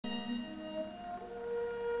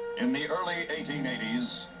In the early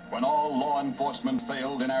 1880s, when all law enforcement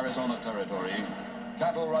failed in Arizona Territory,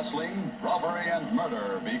 cattle rustling, robbery, and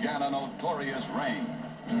murder began a notorious reign.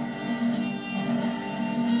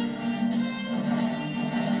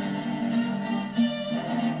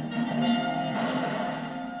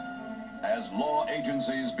 As law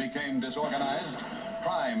agencies became disorganized,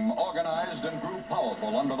 crime organized and grew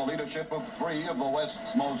powerful under the leadership of three of the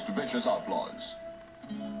West's most vicious outlaws: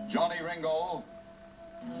 Johnny Ringo,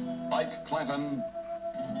 Ike Clanton,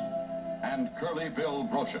 and Curly Bill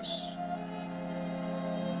Brocious.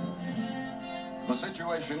 The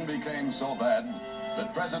situation became so bad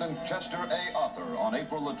that President Chester A. Arthur, on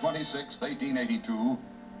April the 26th, 1882,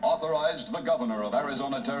 authorized the governor of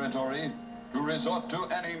Arizona Territory to resort to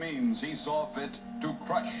any means he saw fit to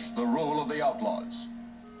crush the rule of the outlaws.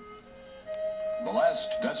 The last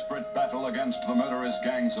desperate battle against the murderous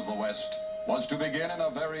gangs of the West was to begin in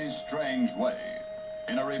a very strange way,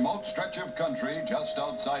 in a remote stretch of country just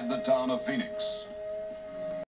outside the town of Phoenix.